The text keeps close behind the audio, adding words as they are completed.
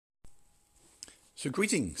So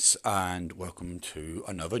greetings and welcome to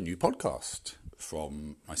another new podcast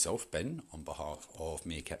from myself, Ben, on behalf of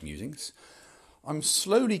Meerkat Musings. I'm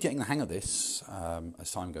slowly getting the hang of this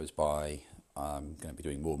as time goes by. I'm going to be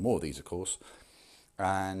doing more and more of these, of course.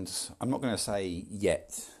 And I'm not going to say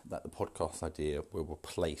yet that the podcast idea will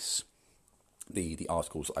replace the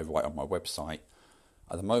articles that I write on my website.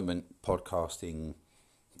 At the moment, podcasting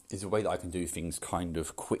is a way that I can do things kind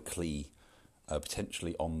of quickly,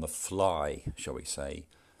 potentially on the fly, shall we say.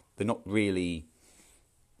 They're not really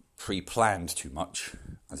pre-planned too much,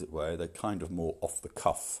 as it were. They're kind of more off the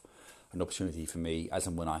cuff, an opportunity for me, as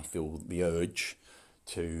and when I feel the urge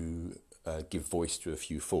to give voice to a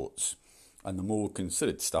few thoughts. And the more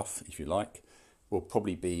considered stuff, if you like, will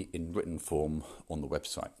probably be in written form on the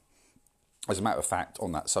website. As a matter of fact,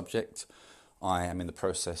 on that subject, I am in the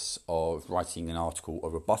process of writing an article, a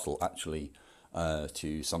rebuttal actually,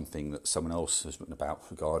 to something that someone else has written about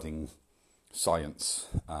regarding science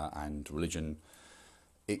and religion.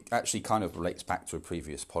 It actually kind of relates back to a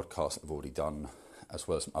previous podcast that I've already done, as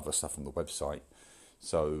well as some other stuff on the website.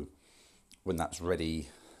 So when that's ready,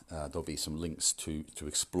 there'll be some links to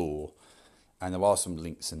explore. And there are some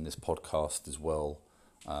links in this podcast as well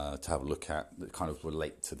to have a look at that kind of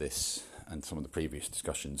relate to this and some of the previous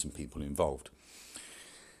discussions and people involved.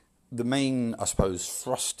 The main, I suppose,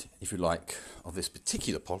 thrust, if you like, of this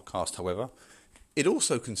particular podcast, however, it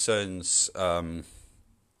also concerns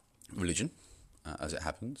religion, as it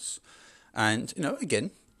happens. And,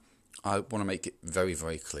 again, I want to make it very,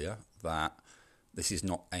 very clear that this is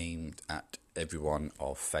not aimed at everyone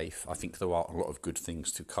of faith. I think there are a lot of good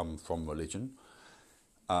things to come from religion.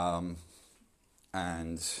 And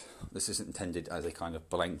this isn't intended as a kind of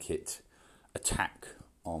blanket attack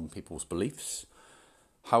on people's beliefs.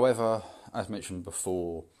 However, as mentioned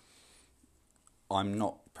before, I'm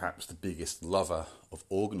not perhaps the biggest lover of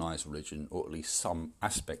organised religion, or at least some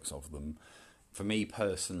aspects of them. For me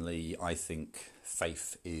personally, I think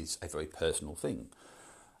faith is a very personal thing.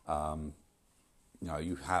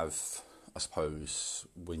 You have, I suppose,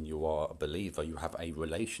 when you are a believer, you have a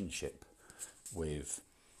relationship with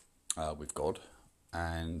God,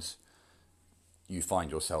 and you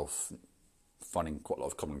find yourself finding quite a lot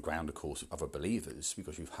of common ground, of course, with other believers,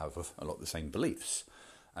 because you have a lot of the same beliefs.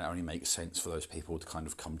 And it only makes sense for those people to kind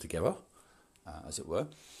of come together, as it were.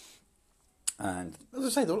 And as I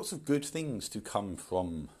say, there are lots of good things to come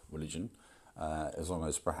from religion, as long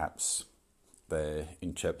as perhaps they're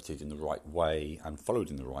interpreted in the right way and followed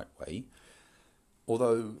in the right way.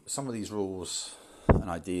 Although some of these rules and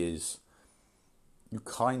ideas, you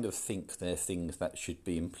kind of think they're things that should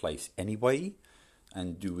be in place anyway.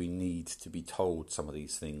 And do we need to be told some of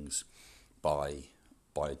these things by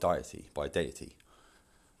a deity?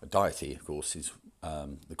 A deity, of course, is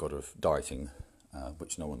the god of dieting,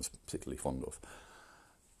 which no one's particularly fond of.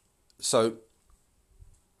 So,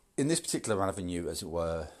 in this particular avenue, as it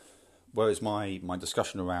were, whereas my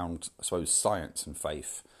discussion around, I suppose, science and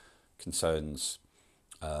faith concerns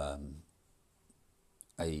a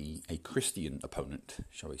Christian opponent,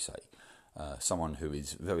 shall we say, someone who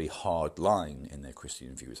is very hard-line in their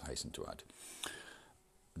Christian views, I hasten to add.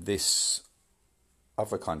 This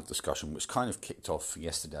other kind of discussion, which kind of kicked off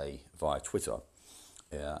yesterday via Twitter,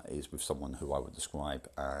 is with someone who I would describe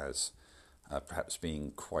as perhaps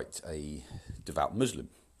being quite a devout Muslim.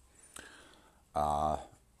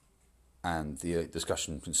 And the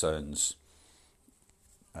discussion concerns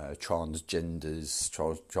transgender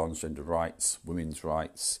rights, women's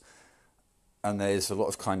rights, and there's a lot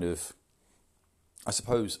of kind of, I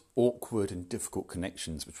suppose, awkward and difficult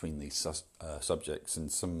connections between these subjects, and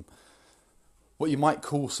some, what you might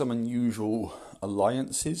call some unusual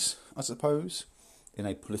alliances, I suppose, in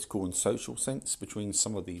a political and social sense between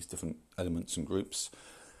some of these different elements and groups.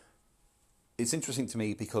 It's interesting to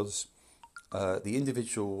me because the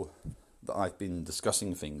individual that I've been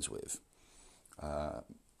discussing things with,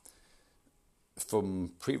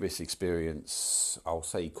 from previous experience, I'll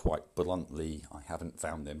say quite bluntly, I haven't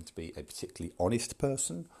found them to be a particularly honest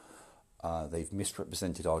person. They've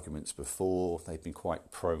misrepresented arguments before. They've been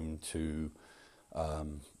quite prone to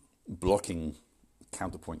blocking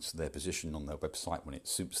counterpoints to their position on their website when it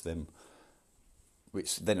suits them,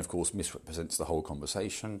 which then, of course, misrepresents the whole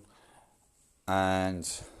conversation. And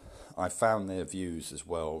I found their views as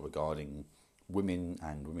well regarding women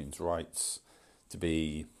and women's rights to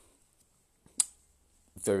be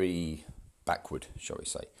very backward, shall we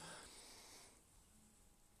say.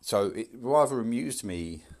 So it rather amused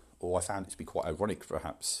me, or I found it to be quite ironic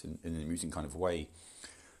perhaps, in an amusing kind of way,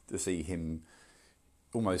 to see him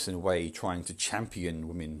almost in a way trying to champion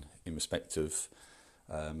women in respect of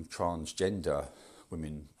transgender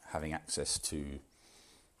women having access to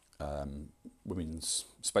women's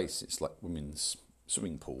spaces, like women's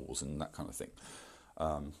swimming pools and that kind of thing.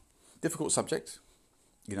 Difficult subject,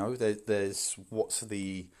 there's what's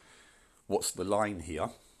the line here,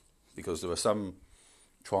 because there are some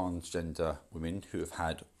transgender women who have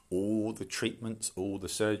had all the treatments, all the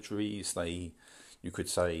surgeries. You could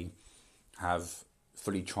say, have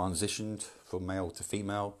fully transitioned from male to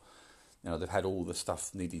female. They've had all the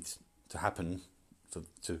stuff needed to happen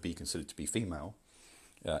to be considered to be female,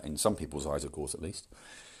 in some people's eyes, of course, at least.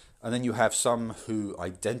 And then you have some who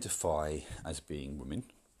identify as being women,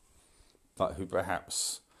 but who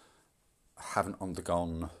perhaps haven't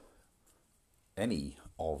undergone any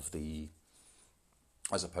of the,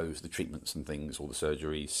 I suppose, the treatments and things, or the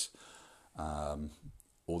surgeries,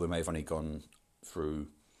 or they may have only gone through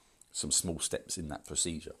some small steps in that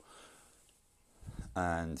procedure.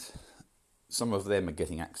 And some of them are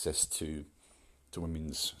getting access to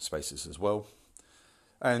women's spaces as well.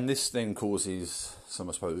 And this then causes some,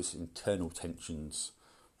 I suppose, internal tensions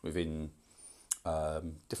within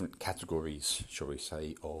different categories, shall we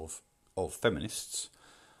say, of feminists,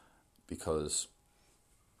 because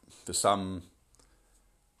for some,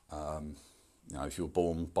 if you're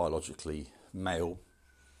born biologically male,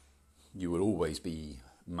 you will always be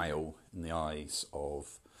male in the eyes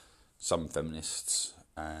of some feminists,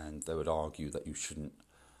 and they would argue that you shouldn't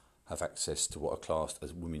have access to what are classed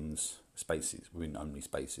as women's spaces, women-only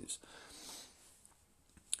spaces.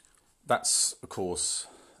 That's, of course,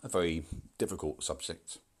 a very difficult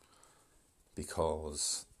subject,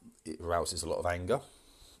 because it arouses a lot of anger,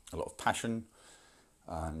 a lot of passion,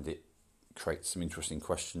 and it creates some interesting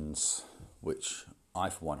questions which I,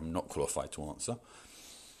 for one, am not qualified to answer.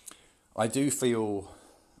 I do feel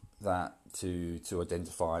that to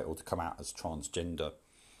identify or to come out as transgender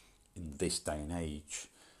in this day and age,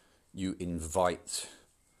 you invite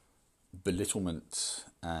belittlement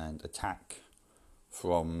and attack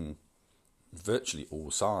from virtually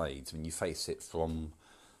all sides. When you face it from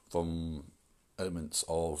elements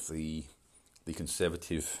of the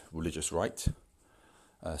conservative religious right,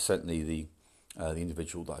 certainly the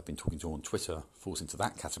individual that I've been talking to on Twitter falls into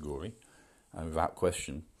that category, without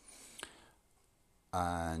question.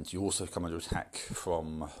 And you also come under attack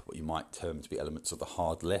from what you might term to be elements of the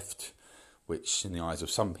hard left, which in the eyes of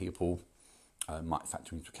some people might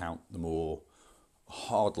factor into account the more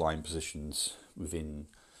hardline positions within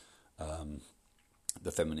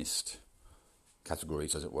the feminist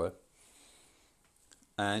categories, as it were.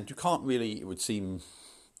 And you can't really, it would seem,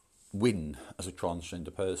 win as a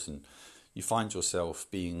transgender person. You find yourself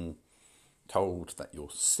being told that you're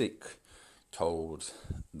sick, told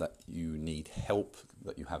that you need help,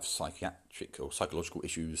 that you have psychiatric or psychological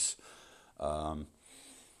issues, and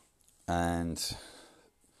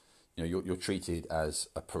you're treated as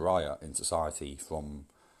a pariah in society from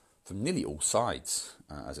nearly all sides,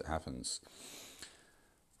 as it happens.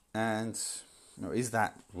 And is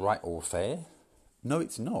that right or fair? No,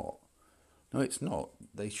 it's not. No, it's not.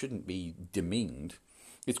 They shouldn't be demeaned.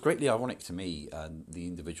 It's greatly ironic to me, the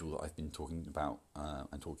individual that I've been talking about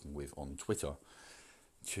and talking with on Twitter,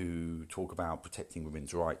 to talk about protecting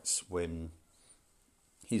women's rights when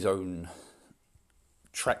his own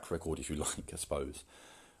track record, if you like, I suppose,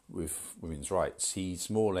 with women's rights, he's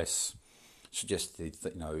more or less suggested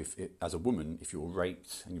that, as a woman, if you're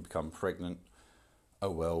raped and you become pregnant,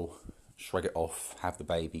 oh well, shrug it off, have the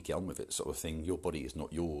baby, get on with it, sort of thing. Your body is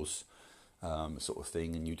not yours, sort of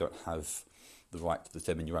thing, and you don't have the right to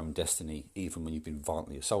determine your own destiny, even when you've been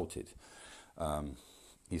violently assaulted.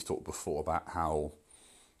 He's talked before about how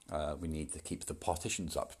we need to keep the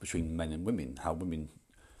partitions up between men and women, how women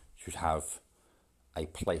should have a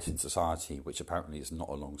place in society which apparently is not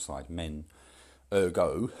alongside men.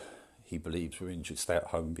 Ergo, he believes women should stay at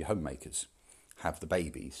home and be homemakers, have the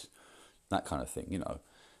babies, that kind of thing,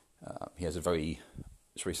 He has a very,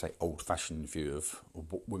 shall we say, old-fashioned view of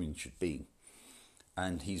what women should be.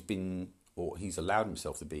 And he's allowed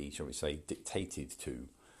himself to be, shall we say, dictated to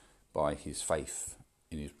by his faith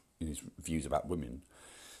in his views about women.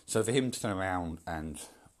 So for him to turn around and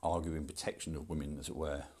argue in protection of women, as it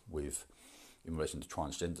were, in relation to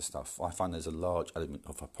transgender stuff, I find there's a large element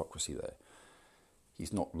of hypocrisy there.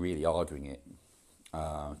 He's not really arguing it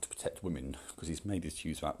to protect women, because he's made his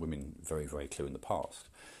views about women very, very clear in the past.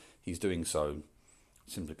 He's doing so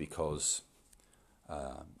simply because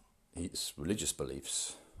his religious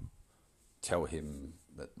beliefs tell him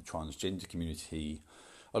that the transgender community,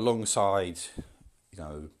 alongside,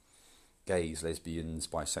 gays, lesbians,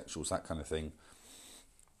 bisexuals, that kind of thing,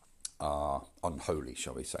 are unholy,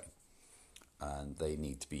 shall we say, and they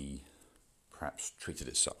need to be perhaps treated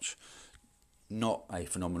as such. Not a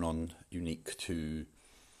phenomenon unique to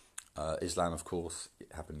Islam, of course, it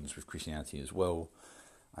happens with Christianity as well.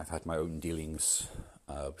 I've had my own dealings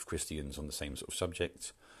with Christians on the same sort of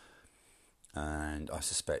subject, and I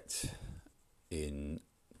suspect in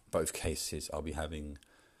both cases I'll be having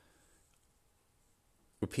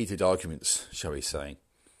repeated arguments, shall we say,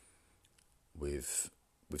 with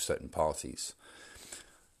certain parties.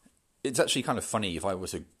 It's actually kind of funny, if I were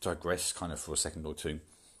to digress kind of for a second or two.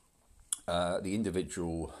 The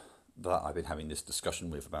individual that I've been having this discussion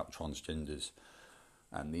with about transgenders,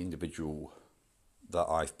 and the individual that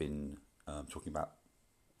I've been talking about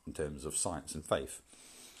in terms of science and faith,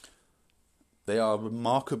 they are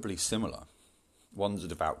remarkably similar. One's a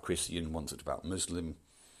devout Christian, one's a devout Muslim.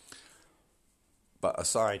 But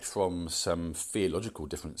aside from some theological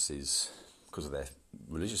differences because of their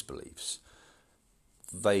religious beliefs,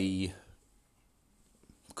 they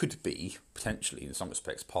could be, potentially, in some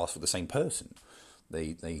respects, passed for the same person.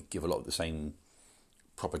 They give a lot of the same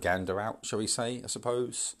propaganda out, shall we say, I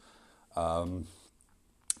suppose.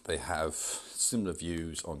 They have similar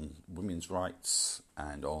views on women's rights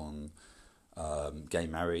and on gay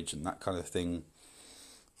marriage and that kind of thing.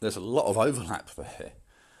 There's a lot of overlap there.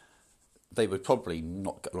 They would probably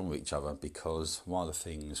not get along with each other because one of the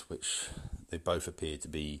things which they both appear to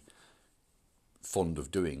be fond of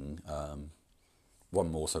doing, one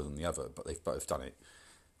more so than the other, but they've both done it,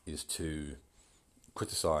 is to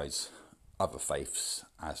criticise other faiths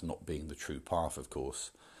as not being the true path, of course.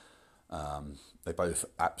 They both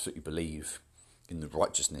absolutely believe in the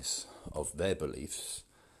righteousness of their beliefs,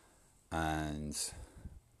 and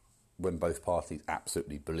when both parties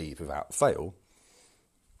absolutely believe without fail,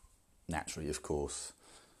 naturally, of course,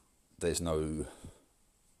 there's no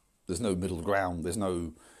middle ground, there's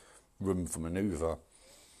no room for manoeuvre.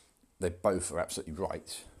 They both are absolutely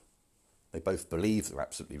right. They both believe they're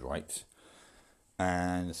absolutely right.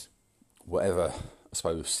 And whatever, I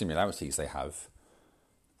suppose, similarities they have,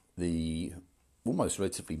 the almost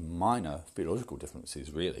relatively minor theological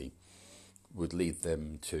differences really would lead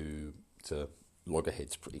them to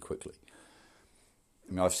loggerheads pretty quickly.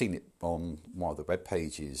 I mean, I've seen it on one of the web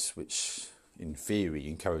pages, which in theory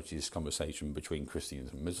encourages conversation between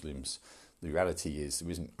Christians and Muslims. The reality is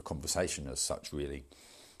there isn't a conversation as such, really.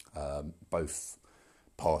 Both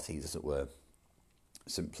parties, as it were,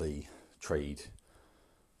 simply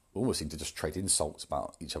almost seem to just trade insults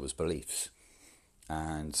about each other's beliefs,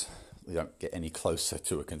 and they don't get any closer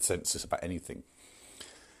to a consensus about anything,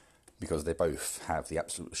 because they both have the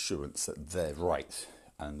absolute assurance that they're right,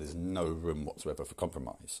 and there's no room whatsoever for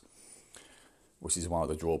compromise, which is one of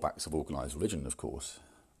the drawbacks of organised religion, of course.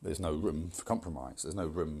 There's no room for compromise. There's no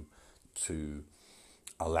room to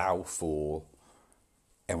allow for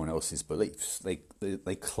everyone else's beliefs.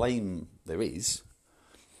 They claim there is,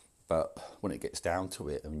 but when it gets down to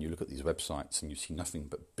it, and you look at these websites and you see nothing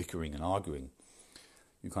but bickering and arguing,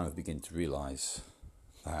 you kind of begin to realise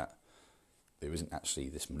that there isn't actually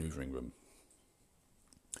this manoeuvring room.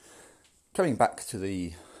 Coming back to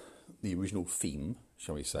the original theme,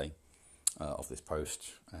 shall we say, of this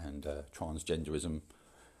post, and transgenderism,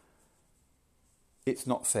 it's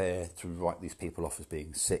not fair to write these people off as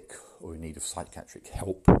being sick or in need of psychiatric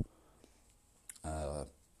help.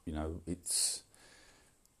 It's,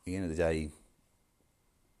 at the end of the day,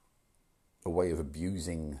 a way of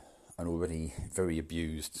abusing an already very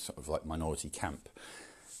abused sort of like minority camp.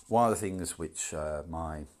 One of the things which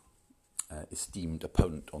my esteemed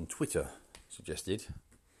opponent on Twitter suggested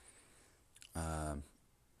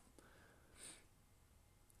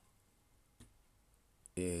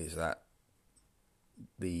is that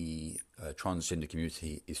the transgender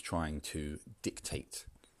community is trying to dictate,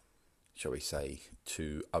 shall we say,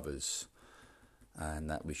 to others, and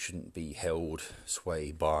that we shouldn't be held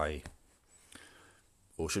sway by,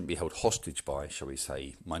 or shouldn't be held hostage by, shall we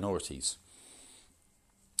say, minorities.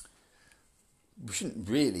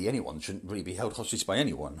 Anyone shouldn't really be held hostage by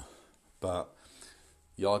anyone, but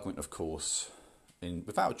the argument, of course,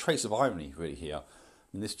 without a trace of irony really here,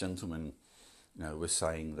 and this gentleman, was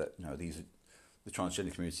saying that, the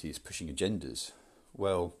transgender community is pushing agendas.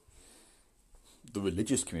 Well, the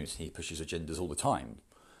religious community pushes agendas all the time,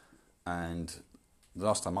 and the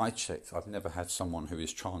last time I checked, I've never had someone who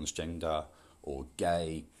is transgender or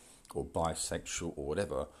gay or bisexual or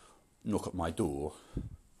whatever knock at my door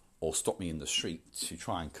or stop me in the street to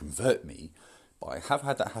try and convert me, but I have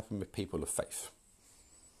had that happen with people of faith.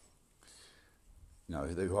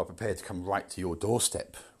 Who are prepared to come right to your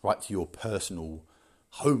doorstep, right to your personal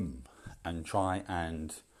home, and try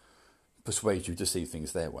and persuade you to see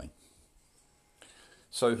things their way.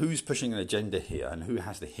 So who's pushing an agenda here, and who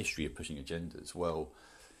has the history of pushing agendas? Well,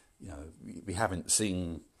 we haven't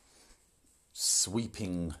seen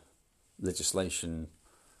sweeping legislation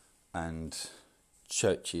and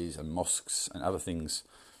churches and mosques and other things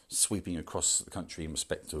sweeping across the country in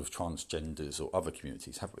respect of transgenders or other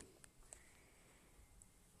communities, have we?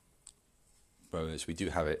 Whereas we do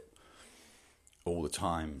have it all the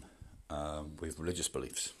time with religious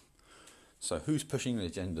beliefs. So who's pushing the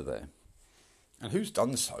agenda there? And who's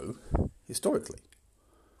done so historically?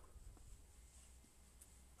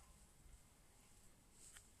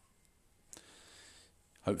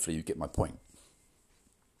 Hopefully you get my point.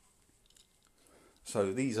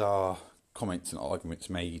 So these are comments and arguments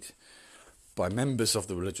made by members of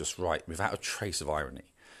the religious right without a trace of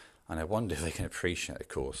irony. And I wonder if they can appreciate, of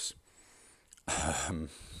course,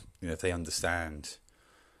 if they understand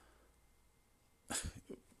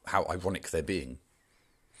how ironic they're being.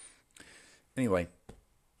 Anyway,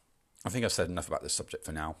 I think I've said enough about this subject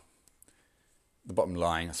for now. The bottom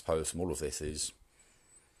line, I suppose, from all of this is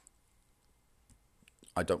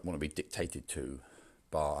I don't want to be dictated to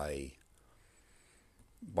by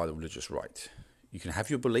the religious right. You can have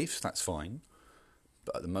your beliefs, that's fine,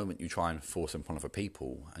 but at the moment you try and force them upon other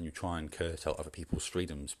people and you try and curtail other people's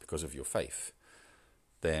freedoms because of your faith,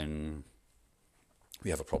 then we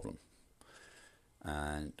have a problem.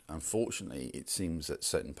 And unfortunately, it seems that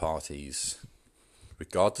certain parties,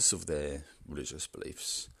 regardless of their religious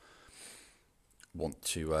beliefs, want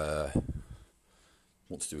to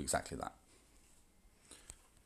do exactly that.